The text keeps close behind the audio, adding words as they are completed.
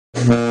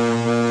Hey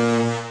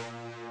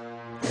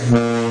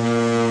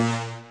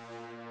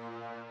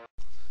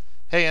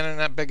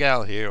Internet, Big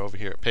Al here over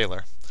here at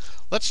Paylor.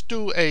 Let's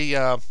do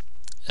an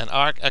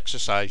arc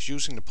exercise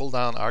using the pull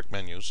down arc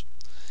menus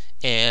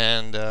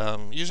and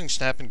using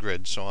snap and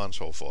grid, so on and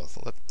so forth.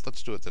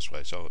 Let's do it this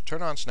way. So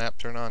turn on snap,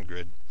 turn on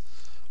grid.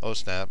 Oh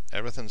snap,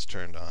 everything's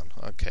turned on.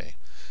 Okay.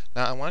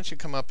 Now I want you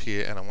to come up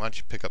here and I want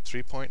you to pick up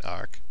 3-point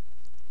arc.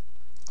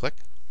 Click.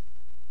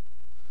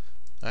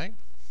 Alright.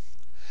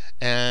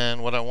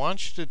 And what I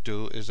want you to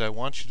do is I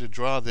want you to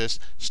draw this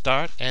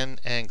start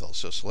end angle.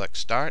 So select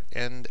start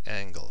end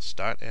angle.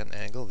 Start end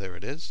angle, there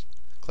it is.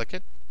 Click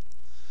it.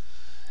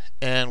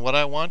 And what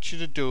I want you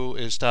to do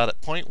is start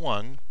at point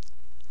 1,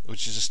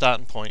 which is a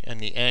starting point, and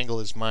the angle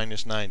is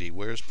minus 90.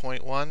 Where's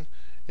point 1?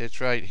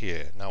 It's right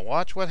here. Now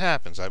watch what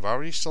happens. I've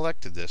already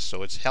selected this,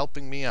 so it's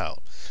helping me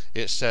out.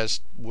 It says,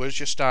 where's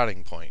your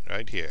starting point?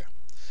 Right here.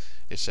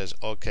 It says,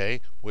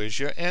 okay, where's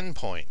your end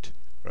point?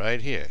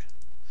 Right here.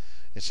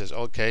 It says,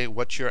 okay,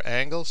 what's your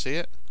angle? See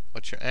it?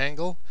 What's your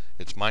angle?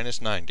 It's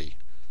minus 90.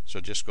 So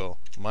just go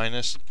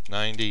minus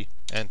 90,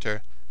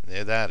 enter, and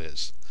there that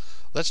is.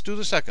 Let's do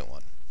the second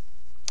one.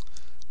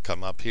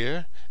 Come up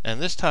here,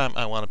 and this time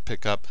I want to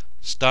pick up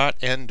start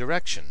end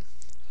direction.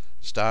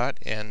 Start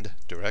end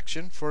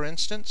direction, for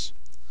instance.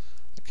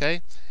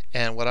 Okay?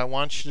 And what I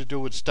want you to do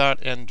with start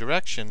end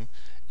direction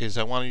is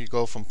I want you to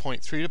go from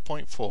point 3 to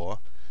point 4,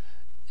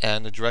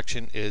 and the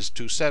direction is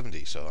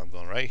 270. So I'm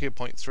going right here,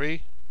 point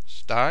 3,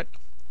 start.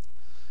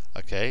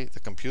 Okay, the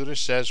computer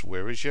says,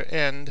 where is your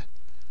end?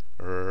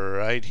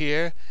 Right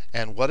here.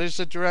 And what is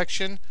the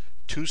direction?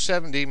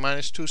 270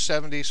 minus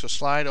 270, so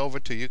slide over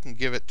to, you can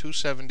give it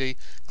 270,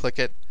 click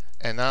it,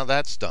 and now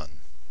that's done.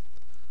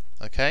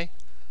 Okay?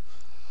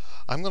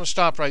 I'm going to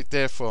stop right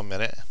there for a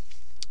minute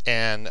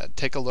and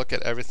take a look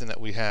at everything that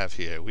we have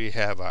here. We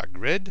have our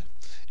grid.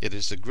 It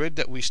is the grid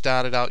that we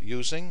started out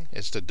using.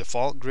 It's the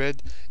default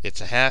grid.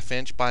 It's a 1/2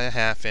 inch by a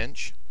 1/2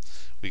 inch.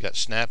 We got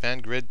snap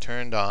and grid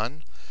turned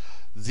on.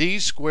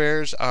 These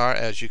squares are,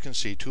 as you can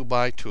see, 2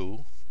 by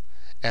 2,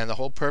 and the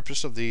whole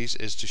purpose of these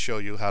is to show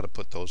you how to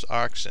put those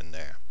arcs in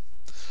there.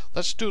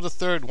 Let's do the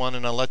third one,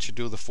 and I'll let you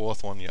do the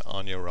fourth one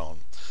on your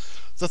own.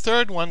 The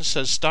third one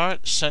says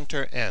start,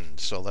 center,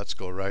 end. So let's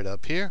go right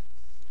up here.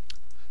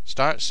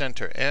 Start,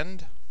 center,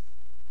 end.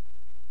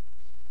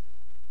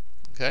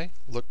 Okay,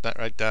 look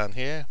right down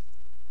here.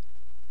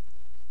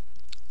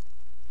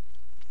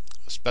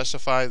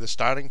 Specify the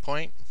starting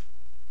point.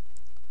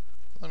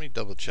 Let me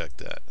double check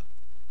that.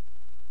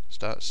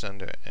 Start,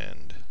 center,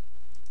 end.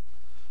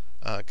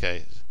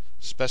 Okay,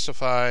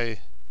 specify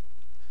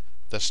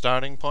the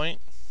starting point.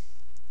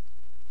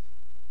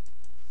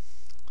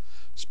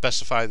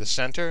 Specify the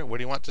center. Where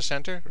do you want the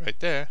center? Right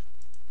there.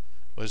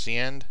 Where's the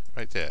end?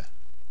 Right there.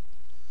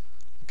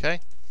 Okay?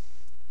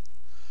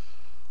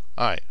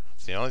 Alright,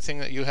 the only thing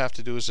that you have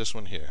to do is this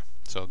one here.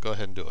 So go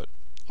ahead and do it.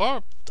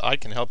 Or I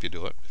can help you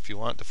do it if you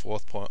want the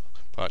fourth part.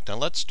 Now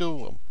let's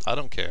do, I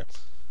don't care.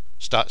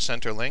 Start,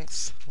 center,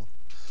 length.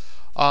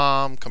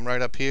 Come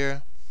right up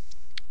here.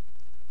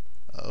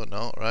 Oh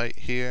no, right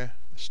here.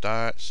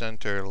 Start,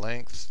 center,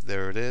 length.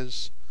 There it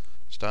is.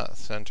 Start,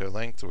 center,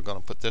 length. We're going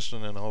to put this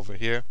one in over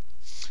here.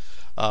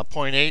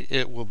 Point 8,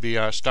 it will be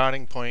our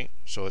starting point,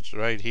 so it's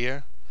right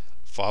here.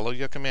 Follow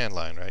your command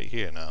line right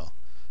here now.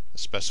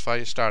 Specify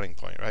your starting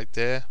point right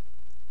there.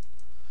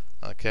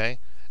 Okay,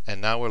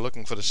 and now we're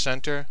looking for the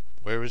center.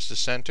 Where is the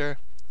center?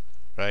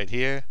 Right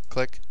here.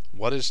 Click.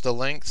 What is the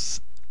length?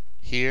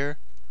 Here.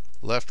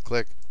 Left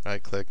click,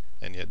 right click,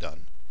 and you're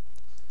done.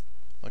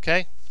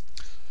 Okay?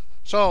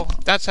 So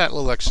that's that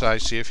little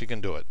exercise. See if you can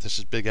do it. This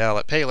is Big Al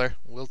at Paylor.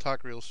 We'll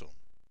talk real soon.